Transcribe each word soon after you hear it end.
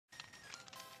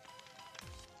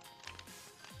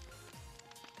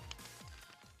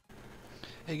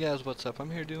Hey guys, what's up?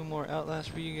 I'm here doing more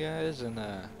Outlast for you guys, and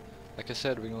like I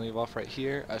said, we're gonna leave off right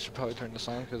here. I should probably turn this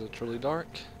on because it's really dark.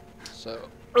 So,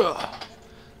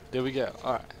 there we go.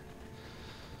 All right,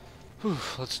 whew,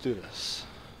 let's do this.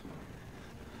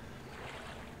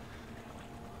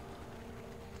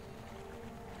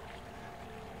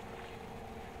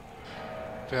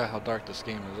 I forgot how dark this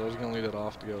game is. I was gonna leave it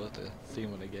off to go with the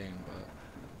theme of the game, but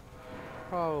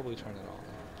probably turn it on.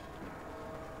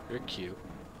 You're cute.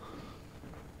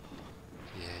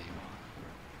 Yeah, you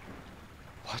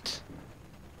are. What?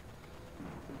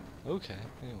 Okay,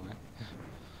 anyway.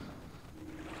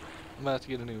 I'm about to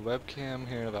get a new webcam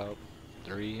here in about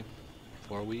 3-4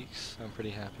 weeks. I'm pretty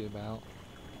happy about.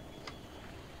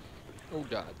 Oh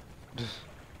god.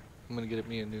 I'm gonna get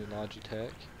me a new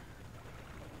Logitech.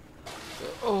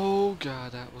 Oh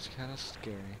god, that was kind of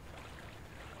scary.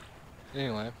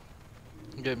 Anyway,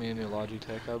 get me a new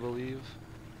Logitech, I believe,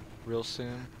 real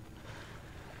soon.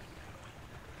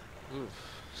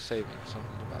 Oof, saving,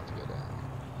 something's about to go down.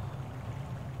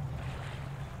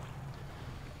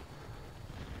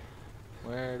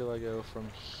 Where do I go from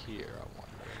here, I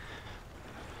wonder?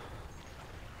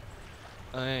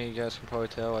 Oh yeah, you guys can probably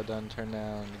tell I done turned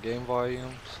down the game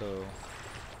volume, so...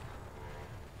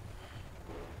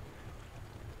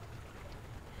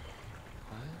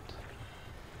 What?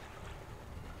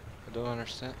 I don't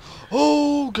understand.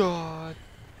 Oh god!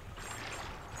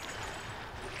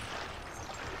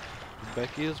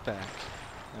 Becky is back,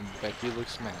 and Becky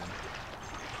looks mad.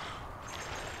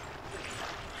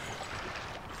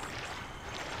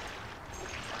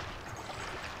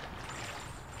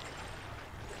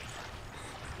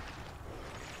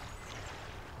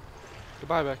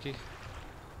 Goodbye, Becky.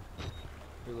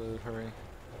 Reload, hurry.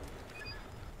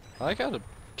 I like how the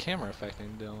camera effect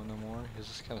ain't doing no more. He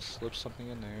just kind of slips something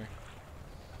in there.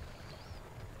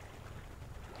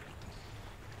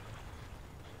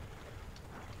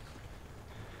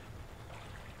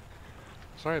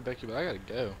 Sorry, Becky, but I gotta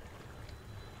go.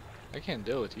 I can't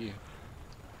deal with you.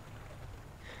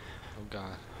 Oh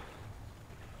god.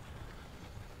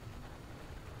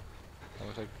 That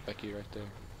looks like Becky right there.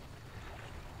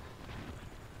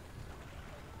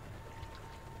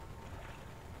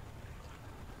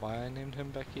 Why I named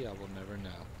him Becky, I will never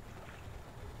know.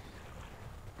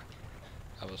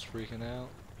 I was freaking out.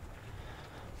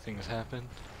 Things happened.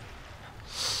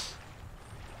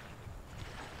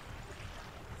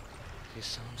 He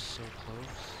sounds so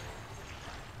close.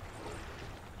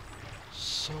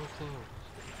 So close.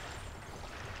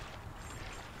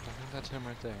 I think that's him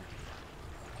right there.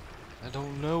 I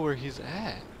don't know where he's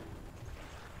at.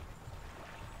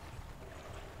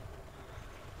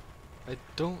 I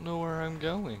don't know where I'm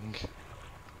going.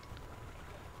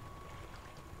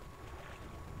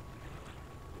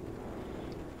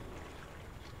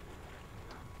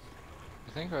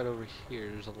 I think right over here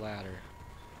there's a ladder.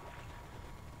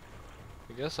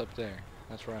 I guess up there.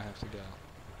 That's where I have to go.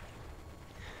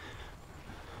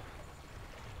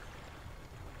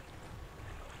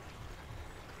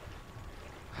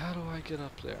 How do I get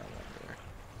up there, I wonder?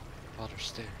 Oh, there's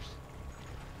stairs.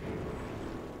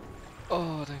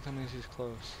 Oh, I think that means he's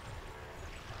close.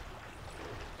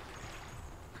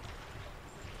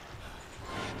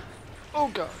 Oh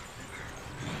god.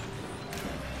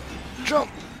 Jump!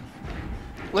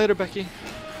 Later, Becky.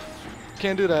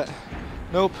 Can't do that.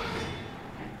 Nope.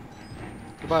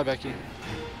 Goodbye, Becky.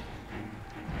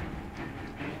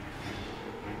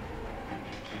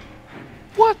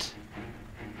 What?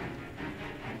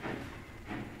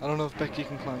 I don't know if Becky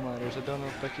can climb ladders. I don't know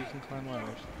if Becky can climb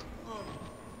ladders.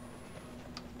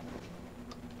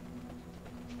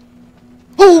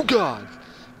 Oh god!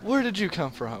 Where did you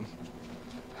come from?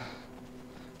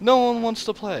 No one wants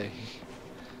to play.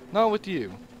 Not with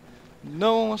you.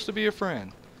 No one wants to be your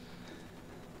friend.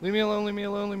 Leave me alone, leave me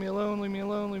alone, leave me alone, leave me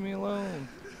alone, leave me alone.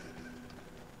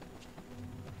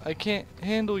 I can't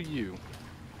handle you.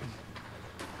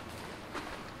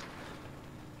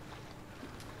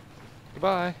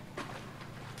 Goodbye.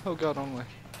 Oh god, wrong way.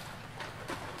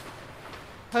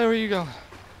 Hey, where are you going?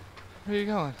 Where are you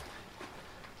going?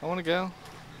 I want to go.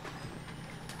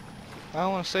 I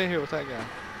don't want to stay here with that guy.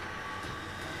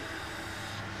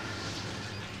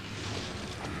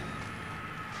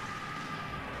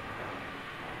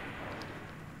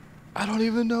 I don't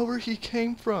even know where he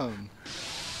came from.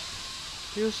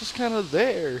 He was just kind of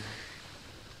there.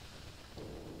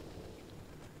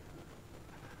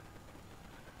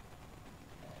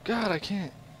 God, I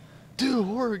can't do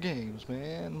horror games,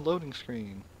 man. Loading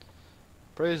screen.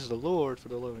 Praise the Lord for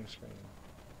the loading screen.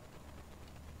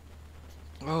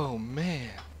 Oh,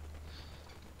 man.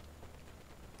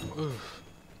 Oof.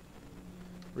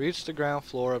 Reach the ground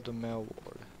floor of the male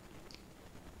ward.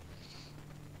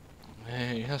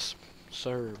 Hey, yes,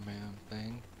 sir, ma'am.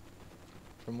 Thing.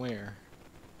 From where?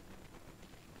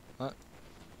 What?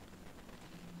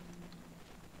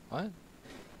 What?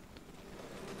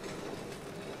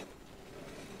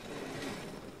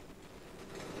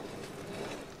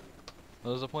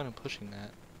 What was the point of pushing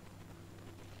that?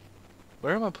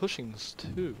 Where am I pushing this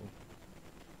to?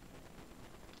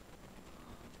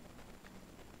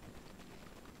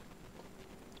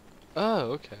 Oh,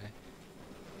 okay.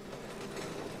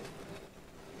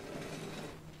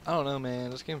 I don't know,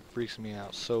 man. This game freaks me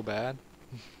out so bad.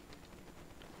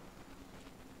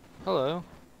 Hello.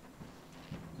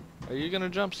 Are you gonna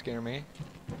jump scare me?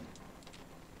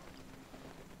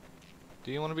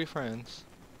 Do you want to be friends?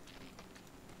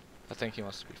 I think he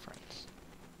wants to be friends.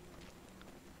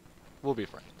 We'll be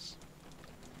friends.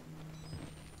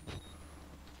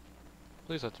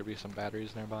 Please let there be some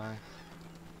batteries nearby.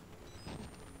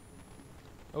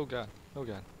 Oh god. Oh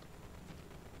god.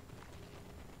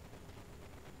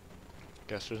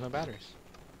 Guess there's no batteries.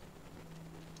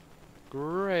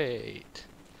 Great.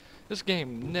 This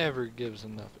game never gives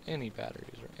enough any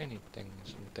batteries or any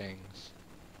things and things.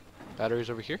 Batteries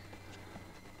over here?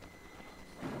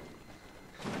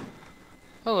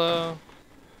 Hello.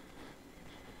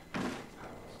 I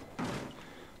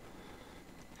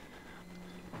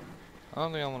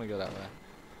don't think I want to go that way.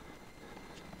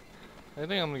 I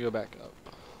think I'm gonna go back up.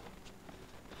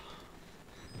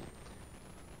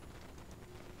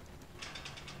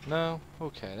 No?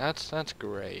 Okay, that's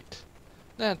great.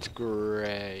 That's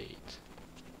great.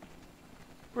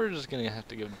 We're just gonna have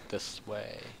to go this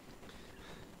way.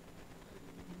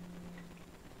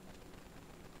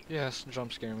 Yes,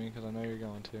 jump scare me, because I know you're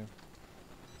going to.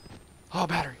 Oh,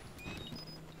 battery!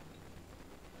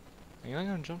 Are you not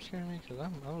gonna jump scare me? Because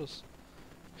I was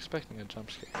expecting a jump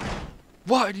scare.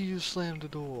 Why do you slam the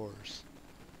doors?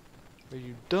 Are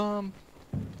you dumb?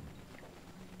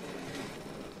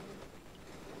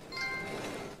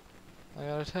 I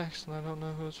got a text and I don't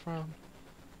know who it's from.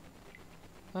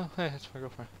 Oh, hey, it's my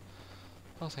girlfriend.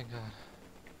 Oh, thank God.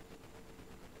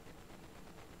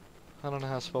 I don't know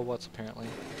how to spell what's apparently.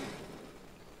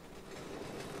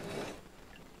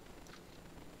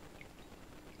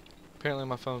 Apparently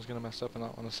my phone's gonna mess up and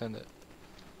not want to send it.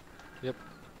 Yep.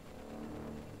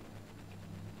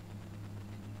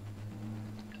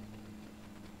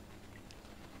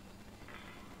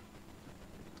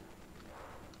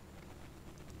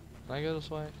 Can I go this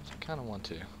way? 'Cause I kinda want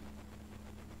to.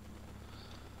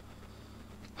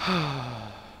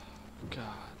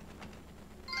 God.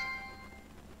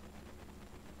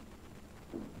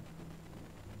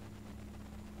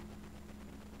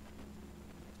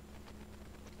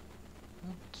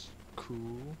 That's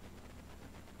cool.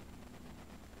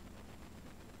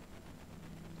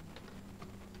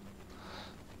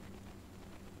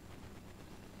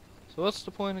 So what's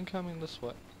the point in coming this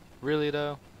way? Really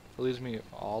though? It leads me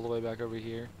all the way back over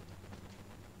here.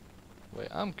 Wait,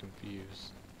 I'm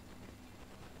confused.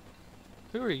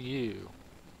 Who are you?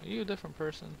 Are you a different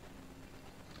person?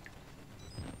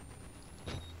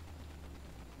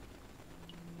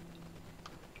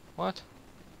 What?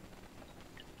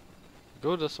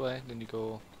 Go this way, then you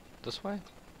go this way?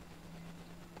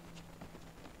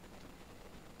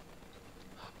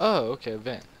 Oh, okay,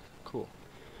 vent. Cool.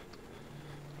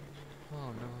 Oh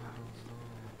no, no, no.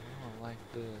 I don't like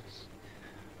this.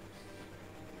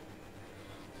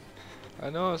 I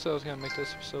know I said I was gonna make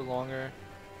this episode longer,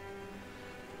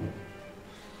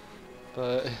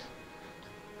 but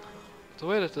the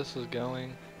way that this is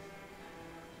going,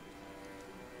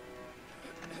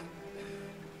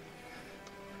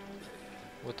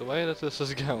 with the way that this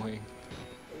is going,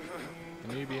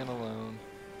 and me being alone,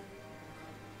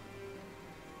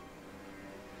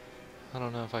 I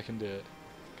don't know if I can do it.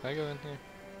 Can I go in here?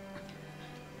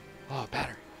 Oh,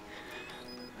 battery.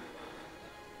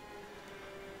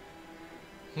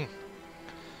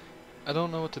 I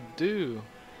don't know what to do.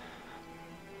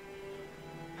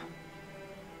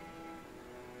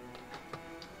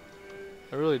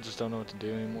 I really just don't know what to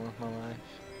do anymore with my life.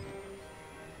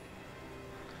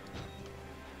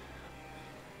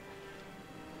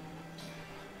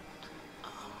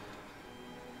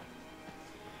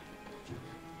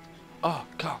 Oh,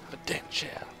 confidential.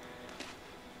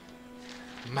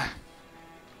 Ma.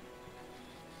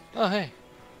 Oh, hey.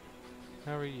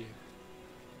 How are you?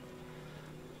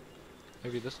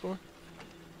 Maybe this door?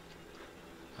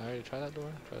 I already tried that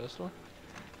door. Try this door.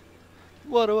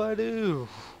 What do I do?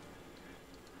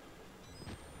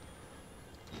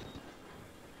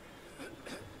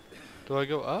 Do I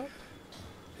go up?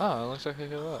 Oh, it looks like I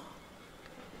go up.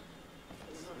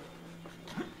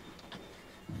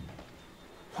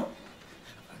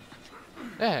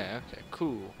 Yeah, okay,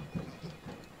 cool.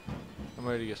 I'm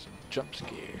ready to get some jump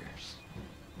scares.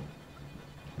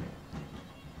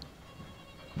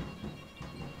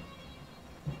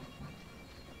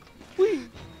 Whee!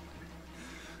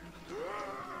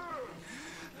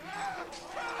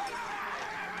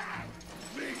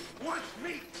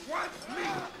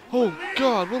 Oh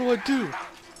God, what do I do?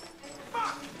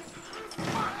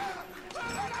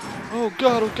 Oh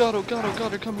God, oh God, oh God, oh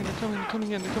God, they're coming, they're coming, they're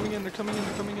coming in, they're coming in, they're coming in,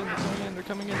 they're coming in, they're coming in, they're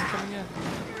coming in, they're coming in.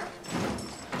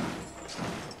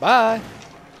 Bye!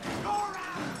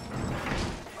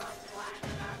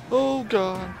 Oh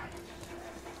God.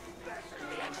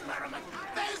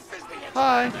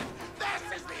 Hi.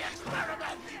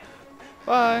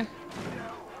 Bye.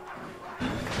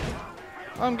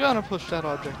 I'm gonna push that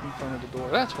object in front of the door.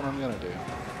 That's what I'm gonna do.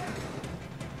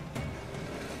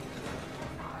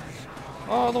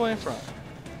 All the way in front.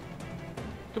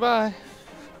 Goodbye.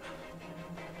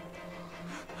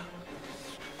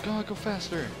 God, go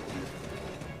faster.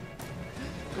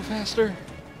 Go faster.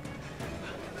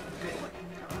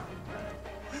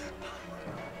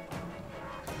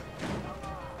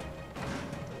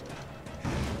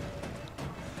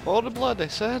 Follow the blood, they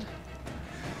said.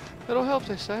 It'll help,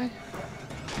 they say.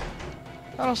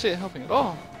 I don't see it helping at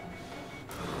all.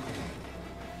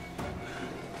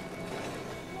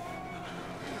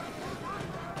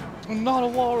 I'm not a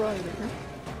wall rider.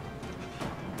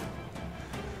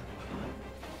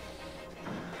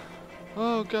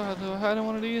 Oh God, do I hide in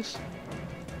one of these?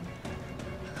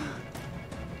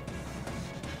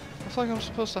 I feel like I'm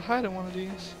supposed to hide in one of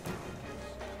these.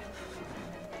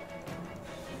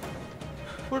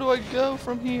 Where do I go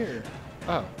from here?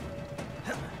 Oh.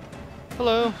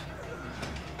 Hello.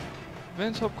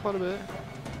 Vents help quite a bit.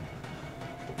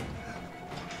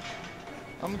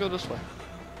 I'm gonna go this way.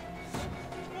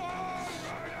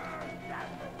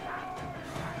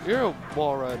 You're a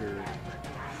wall rider.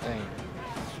 Dang.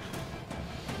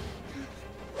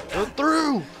 Go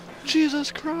through!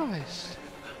 Jesus Christ!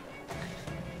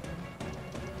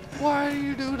 Why do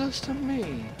you do this to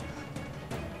me?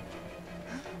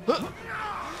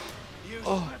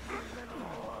 Oh.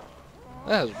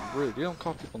 That is rude. You don't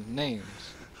call people names.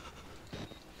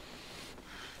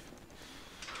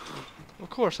 Of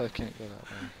course I can't go that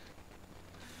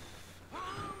way.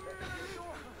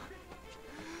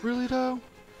 Really though?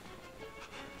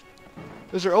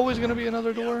 Is there always gonna be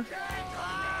another door?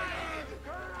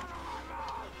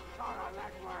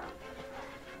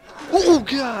 Oh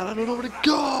God, I don't know where to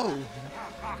go!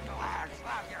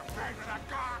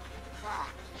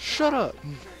 Shut up!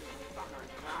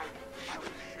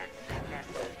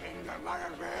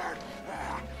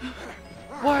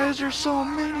 Why is there so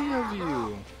many of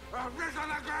you?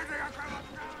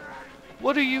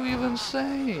 What are you even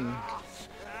saying?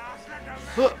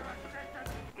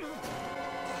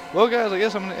 Well guys, I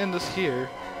guess I'm going to end this here.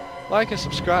 Like and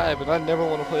subscribe, and I never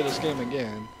want to play this game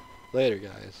again. Later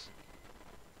guys.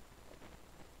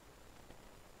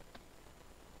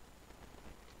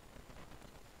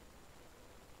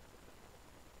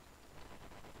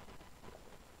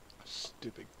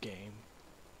 Stupid game.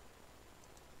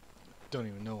 Don't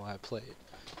even know why I play it.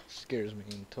 Scares me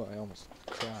until I almost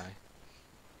cry.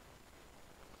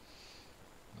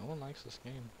 No one likes this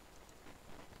game.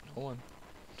 No one.